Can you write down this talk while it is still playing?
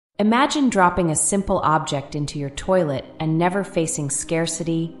Imagine dropping a simple object into your toilet and never facing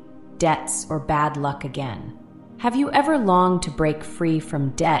scarcity, debts, or bad luck again. Have you ever longed to break free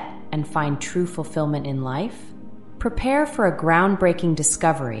from debt and find true fulfillment in life? Prepare for a groundbreaking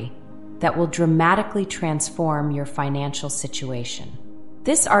discovery that will dramatically transform your financial situation.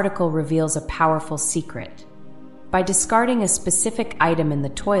 This article reveals a powerful secret. By discarding a specific item in the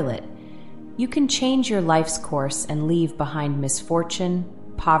toilet, you can change your life's course and leave behind misfortune,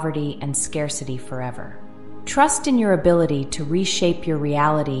 poverty, and scarcity forever. Trust in your ability to reshape your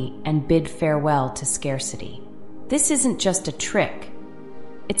reality and bid farewell to scarcity. This isn't just a trick.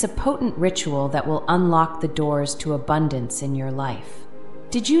 It's a potent ritual that will unlock the doors to abundance in your life.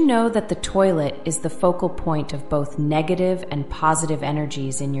 Did you know that the toilet is the focal point of both negative and positive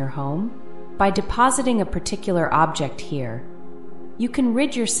energies in your home? By depositing a particular object here, you can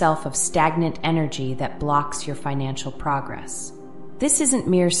rid yourself of stagnant energy that blocks your financial progress. This isn't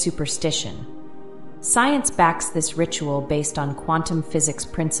mere superstition. Science backs this ritual based on quantum physics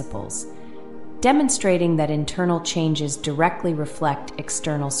principles, demonstrating that internal changes directly reflect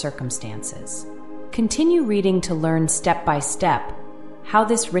external circumstances. Continue reading to learn step by step how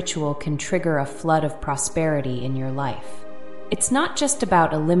this ritual can trigger a flood of prosperity in your life. It's not just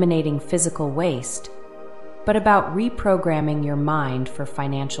about eliminating physical waste, but about reprogramming your mind for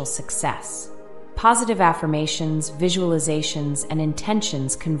financial success. Positive affirmations, visualizations, and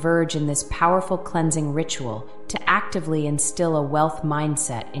intentions converge in this powerful cleansing ritual to actively instill a wealth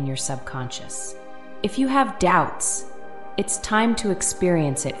mindset in your subconscious. If you have doubts, it's time to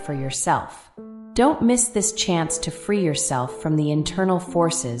experience it for yourself. Don't miss this chance to free yourself from the internal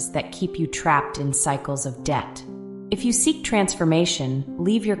forces that keep you trapped in cycles of debt. If you seek transformation,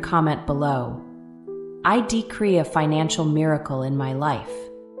 leave your comment below. I decree a financial miracle in my life.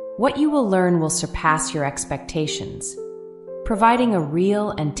 What you will learn will surpass your expectations, providing a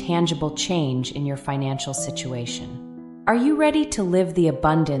real and tangible change in your financial situation. Are you ready to live the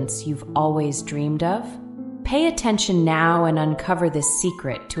abundance you've always dreamed of? Pay attention now and uncover this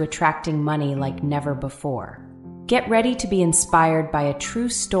secret to attracting money like never before. Get ready to be inspired by a true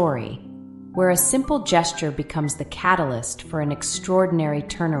story where a simple gesture becomes the catalyst for an extraordinary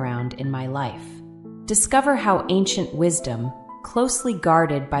turnaround in my life. Discover how ancient wisdom, closely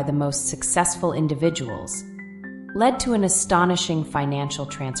guarded by the most successful individuals, led to an astonishing financial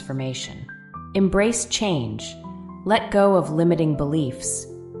transformation. Embrace change, let go of limiting beliefs,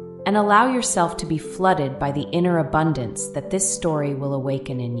 and allow yourself to be flooded by the inner abundance that this story will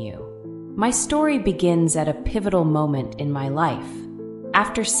awaken in you. My story begins at a pivotal moment in my life.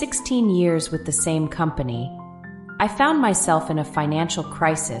 After 16 years with the same company, I found myself in a financial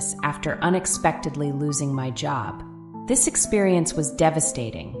crisis after unexpectedly losing my job. This experience was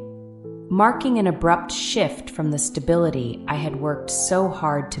devastating, marking an abrupt shift from the stability I had worked so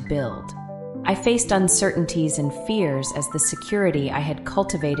hard to build. I faced uncertainties and fears as the security I had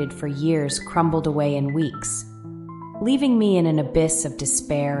cultivated for years crumbled away in weeks, leaving me in an abyss of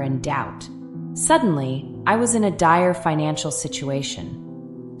despair and doubt. Suddenly, I was in a dire financial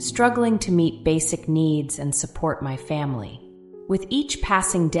situation, struggling to meet basic needs and support my family. With each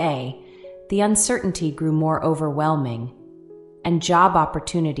passing day, the uncertainty grew more overwhelming, and job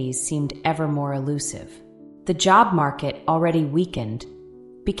opportunities seemed ever more elusive. The job market, already weakened,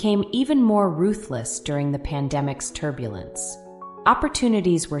 became even more ruthless during the pandemic's turbulence.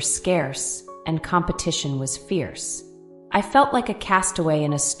 Opportunities were scarce, and competition was fierce. I felt like a castaway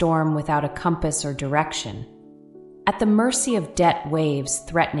in a storm without a compass or direction, at the mercy of debt waves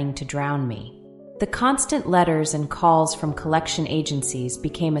threatening to drown me. The constant letters and calls from collection agencies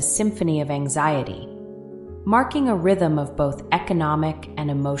became a symphony of anxiety, marking a rhythm of both economic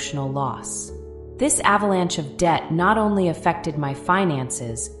and emotional loss. This avalanche of debt not only affected my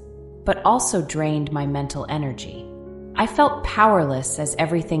finances, but also drained my mental energy. I felt powerless as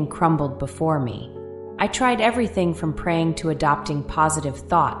everything crumbled before me. I tried everything from praying to adopting positive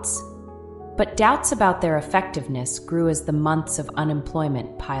thoughts, but doubts about their effectiveness grew as the months of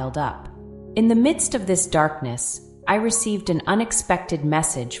unemployment piled up. In the midst of this darkness, I received an unexpected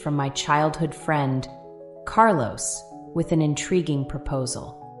message from my childhood friend, Carlos, with an intriguing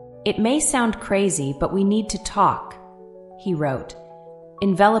proposal. "It may sound crazy, but we need to talk," he wrote,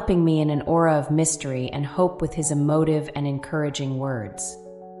 enveloping me in an aura of mystery and hope with his emotive and encouraging words.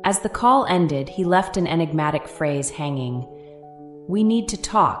 As the call ended, he left an enigmatic phrase hanging, "We need to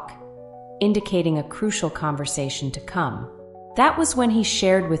talk," indicating a crucial conversation to come. That was when he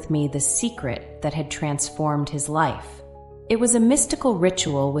shared with me the secret that had transformed his life. It was a mystical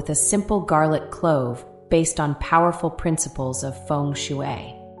ritual with a simple garlic clove based on powerful principles of feng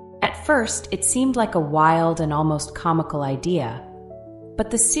shui. At first, it seemed like a wild and almost comical idea, but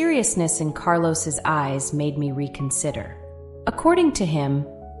the seriousness in Carlos's eyes made me reconsider. According to him,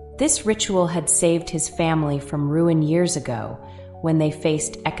 this ritual had saved his family from ruin years ago when they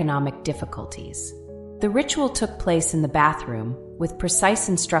faced economic difficulties. The ritual took place in the bathroom with precise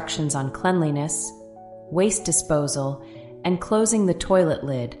instructions on cleanliness, waste disposal, and closing the toilet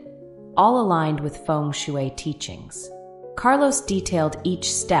lid, all aligned with feng shui teachings. Carlos detailed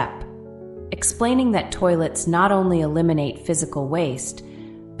each step, explaining that toilets not only eliminate physical waste,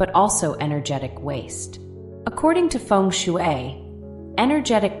 but also energetic waste. According to feng shui,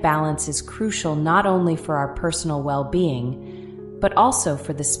 energetic balance is crucial not only for our personal well-being, but also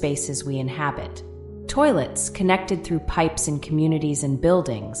for the spaces we inhabit. Toilets, connected through pipes in communities and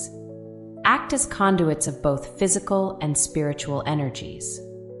buildings, act as conduits of both physical and spiritual energies.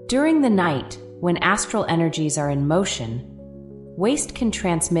 During the night, when astral energies are in motion, waste can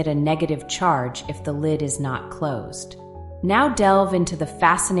transmit a negative charge if the lid is not closed. Now delve into the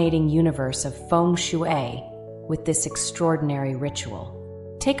fascinating universe of feng shui with this extraordinary ritual.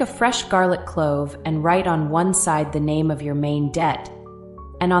 Take a fresh garlic clove and write on one side the name of your main debt,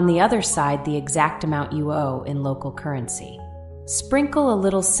 and on the other side the exact amount you owe in local currency. Sprinkle a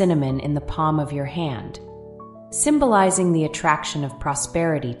little cinnamon in the palm of your hand, symbolizing the attraction of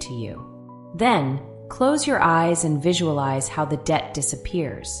prosperity to you. Then, close your eyes and visualize how the debt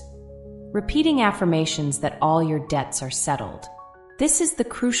disappears, repeating affirmations that all your debts are settled. This is the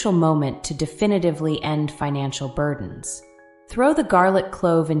crucial moment to definitively end financial burdens. Throw the garlic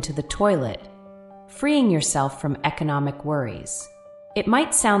clove into the toilet, freeing yourself from economic worries. It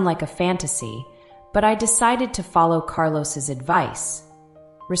might sound like a fantasy, but I decided to follow Carlos's advice,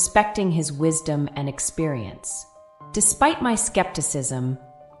 respecting his wisdom and experience. Despite my skepticism,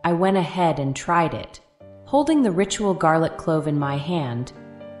 I went ahead and tried it. Holding the ritual garlic clove in my hand,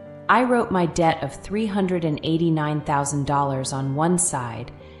 I wrote my debt of $389,000 on one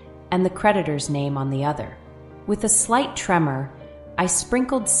side and the creditor's name on the other. With a slight tremor, I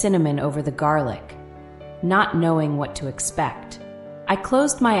sprinkled cinnamon over the garlic, not knowing what to expect. I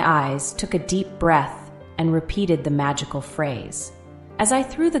closed my eyes, took a deep breath, and repeated the magical phrase. As I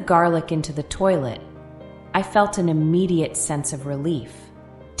threw the garlic into the toilet, I felt an immediate sense of relief.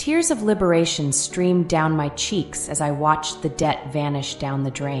 Tears of liberation streamed down my cheeks as I watched the debt vanish down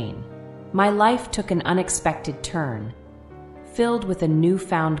the drain. My life took an unexpected turn, filled with a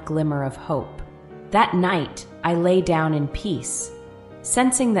newfound glimmer of hope. That night, I lay down in peace,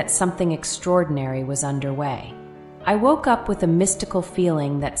 sensing that something extraordinary was underway. I woke up with a mystical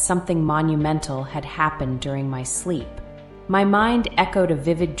feeling that something monumental had happened during my sleep. My mind echoed a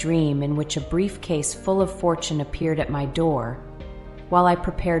vivid dream in which a briefcase full of fortune appeared at my door while I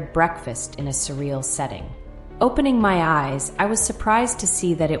prepared breakfast in a surreal setting. Opening my eyes, I was surprised to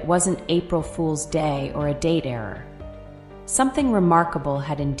see that it wasn't April Fool's Day or a date error. Something remarkable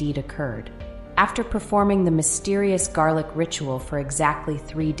had indeed occurred. After performing the mysterious garlic ritual for exactly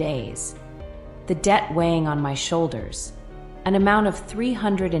 3 days, the debt weighing on my shoulders, an amount of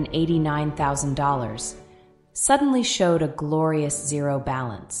 $389,000, suddenly showed a glorious zero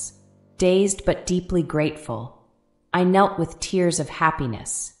balance. Dazed but deeply grateful, I knelt with tears of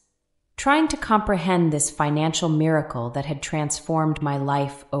happiness, trying to comprehend this financial miracle that had transformed my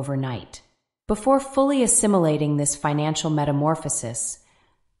life overnight. Before fully assimilating this financial metamorphosis,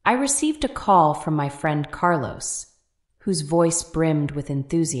 I received a call from my friend Carlos, whose voice brimmed with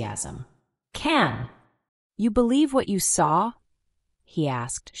enthusiasm. "Can you believe what you saw?" he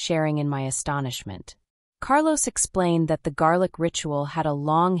asked, sharing in my astonishment. Carlos explained that the garlic ritual had a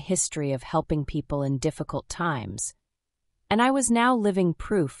long history of helping people in difficult times, and I was now living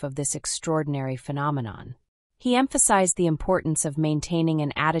proof of this extraordinary phenomenon. He emphasized the importance of maintaining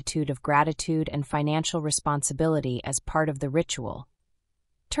an attitude of gratitude and financial responsibility as part of the ritual,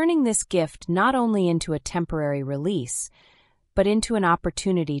 turning this gift not only into a temporary release, but into an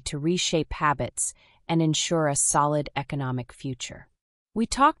opportunity to reshape habits and ensure a solid economic future. We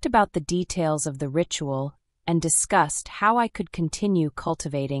talked about the details of the ritual and discussed how I could continue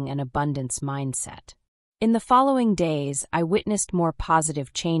cultivating an abundance mindset. In the following days, I witnessed more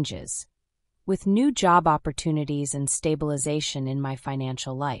positive changes, with new job opportunities and stabilization in my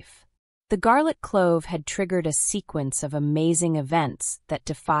financial life. The garlic clove had triggered a sequence of amazing events that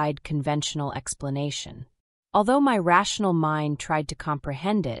defied conventional explanation. Although my rational mind tried to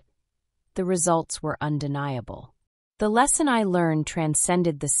comprehend it, the results were undeniable. The lesson I learned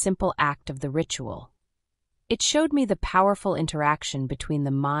transcended the simple act of the ritual. It showed me the powerful interaction between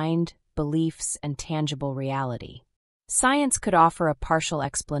the mind, beliefs, and tangible reality. Science could offer a partial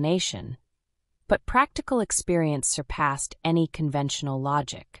explanation, but practical experience surpassed any conventional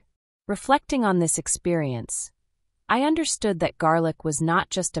logic. Reflecting on this experience, I understood that garlic was not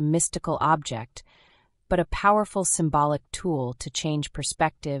just a mystical object, but a powerful symbolic tool to change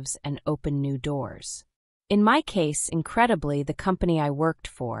perspectives and open new doors. In my case, incredibly, the company I worked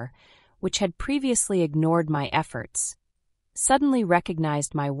for, which had previously ignored my efforts, suddenly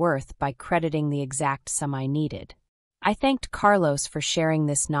recognized my worth by crediting the exact sum I needed. I thanked Carlos for sharing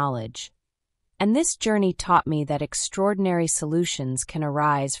this knowledge, and this journey taught me that extraordinary solutions can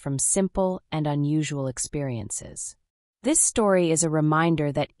arise from simple and unusual experiences. This story is a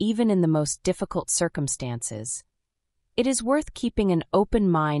reminder that even in the most difficult circumstances, it is worth keeping an open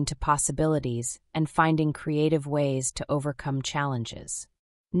mind to possibilities and finding creative ways to overcome challenges.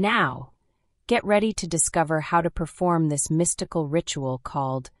 Now, get ready to discover how to perform this mystical ritual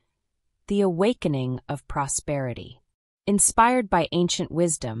called the Awakening of Prosperity. Inspired by ancient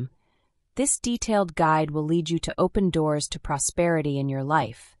wisdom, this detailed guide will lead you to open doors to prosperity in your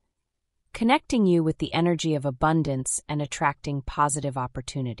life, connecting you with the energy of abundance and attracting positive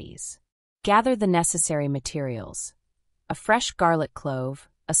opportunities. Gather the necessary materials: a fresh garlic clove,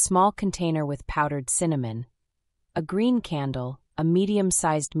 a small container with powdered cinnamon, a green candle, a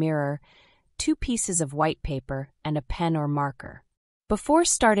medium-sized mirror, 2 pieces of white paper, and a pen or marker. Before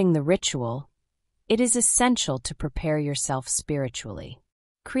starting the ritual, it is essential to prepare yourself spiritually.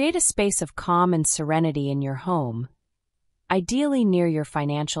 Create a space of calm and serenity in your home, ideally near your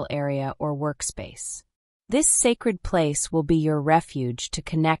financial area or workspace. This sacred place will be your refuge to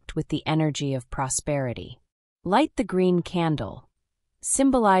connect with the energy of prosperity. Light the green candle,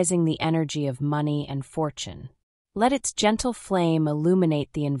 symbolizing the energy of money and fortune. Let its gentle flame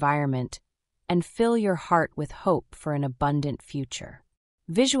illuminate the environment and fill your heart with hope for an abundant future.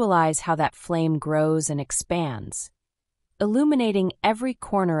 Visualize how that flame grows and expands, illuminating every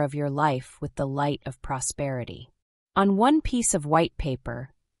corner of your life with the light of prosperity. On one piece of white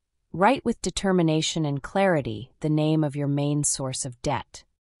paper, write with determination and clarity the name of your main source of debt.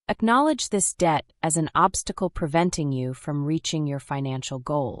 Acknowledge this debt as an obstacle preventing you from reaching your financial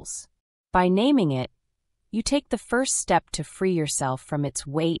goals. By naming it, you take the first step to free yourself from its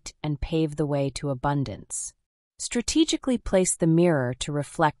weight and pave the way to abundance. Strategically place the mirror to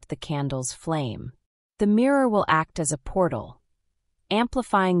reflect the candle's flame. The mirror will act as a portal,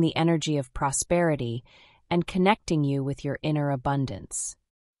 amplifying the energy of prosperity and connecting you with your inner abundance.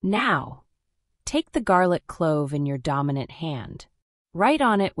 Now, take the garlic clove in your dominant hand. Write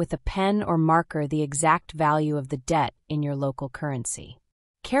on it with a pen or marker the exact value of the debt in your local currency.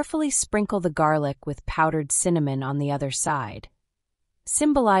 Carefully sprinkle the garlic with powdered cinnamon on the other side,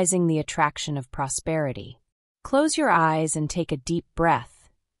 symbolizing the attraction of prosperity. Close your eyes and take a deep breath,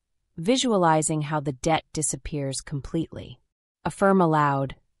 visualizing how the debt disappears completely. Affirm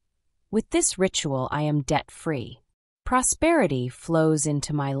aloud, "With this ritual, I am debt-free. Prosperity flows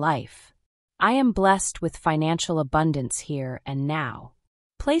into my life. I am blessed with financial abundance here and now."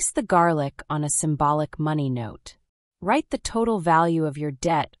 Place the garlic on a symbolic money note. Write the total value of your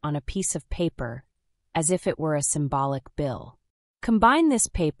debt on a piece of paper as if it were a symbolic bill. Combine this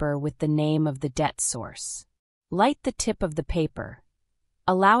paper with the name of the debt source. Light the tip of the paper,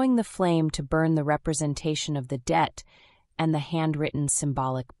 allowing the flame to burn the representation of the debt and the handwritten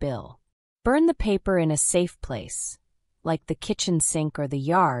symbolic bill. Burn the paper in a safe place, like the kitchen sink or the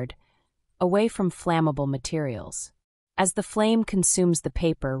yard, away from flammable materials. As the flame consumes the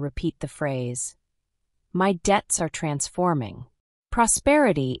paper, repeat the phrase, "My debts are transforming.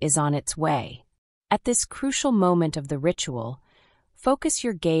 Prosperity is on its way." At this crucial moment of the ritual, focus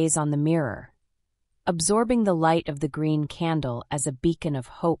your gaze on the mirror, absorbing the light of the green candle as a beacon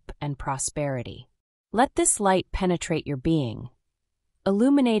of hope and prosperity. Let this light penetrate your being,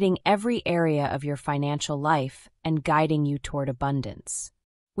 illuminating every area of your financial life and guiding you toward abundance.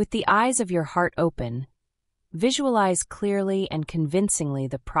 With the eyes of your heart open, visualize clearly and convincingly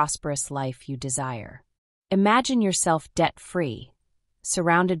the prosperous life you desire. Imagine yourself debt-free,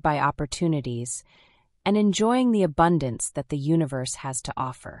 surrounded by opportunities, and enjoying the abundance that the universe has to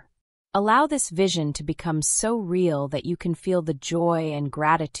offer. Allow this vision to become so real that you can feel the joy and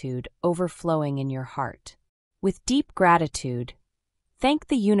gratitude overflowing in your heart. With deep gratitude, thank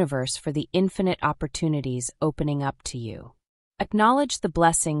the universe for the infinite opportunities opening up to you. Acknowledge the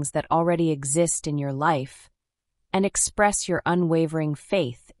blessings that already exist in your life and express your unwavering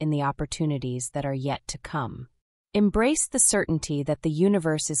faith in the opportunities that are yet to come. Embrace the certainty that the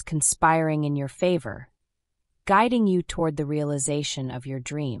universe is conspiring in your favor, guiding you toward the realization of your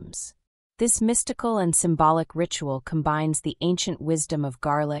dreams. This mystical and symbolic ritual combines the ancient wisdom of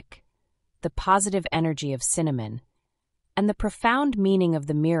garlic, the positive energy of cinnamon, and the profound meaning of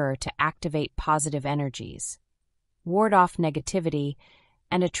the mirror to activate positive energies, ward off negativity,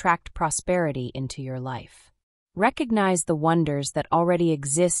 and attract prosperity into your life. Recognize the wonders that already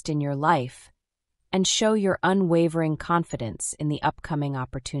exist in your life and show your unwavering confidence in the upcoming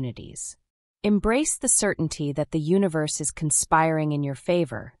opportunities. Embrace the certainty that the universe is conspiring in your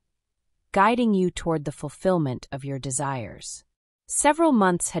favor, guiding you toward the fulfillment of your desires. Several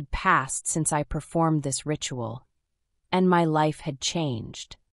months had passed since I performed this ritual, and my life had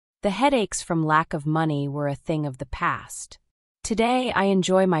changed. The headaches from lack of money were a thing of the past. Today, I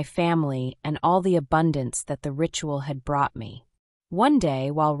enjoy my family and all the abundance that the ritual had brought me. One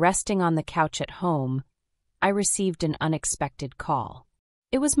day, while resting on the couch at home, I received an unexpected call.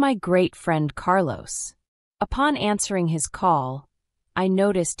 It was my great friend Carlos. Upon answering his call, I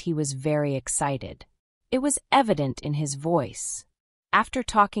noticed he was very excited. It was evident in his voice. After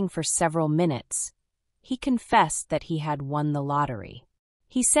talking for several minutes, he confessed that he had won the lottery.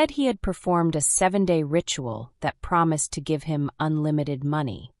 He said he had performed a 7-day ritual that promised to give him unlimited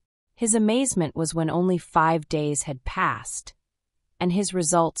money. His amazement was when only 5 days had passed, and his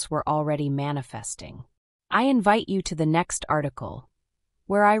results were already manifesting. I invite you to the next article,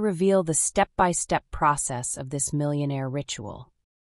 where I reveal the step-by-step process of this millionaire ritual.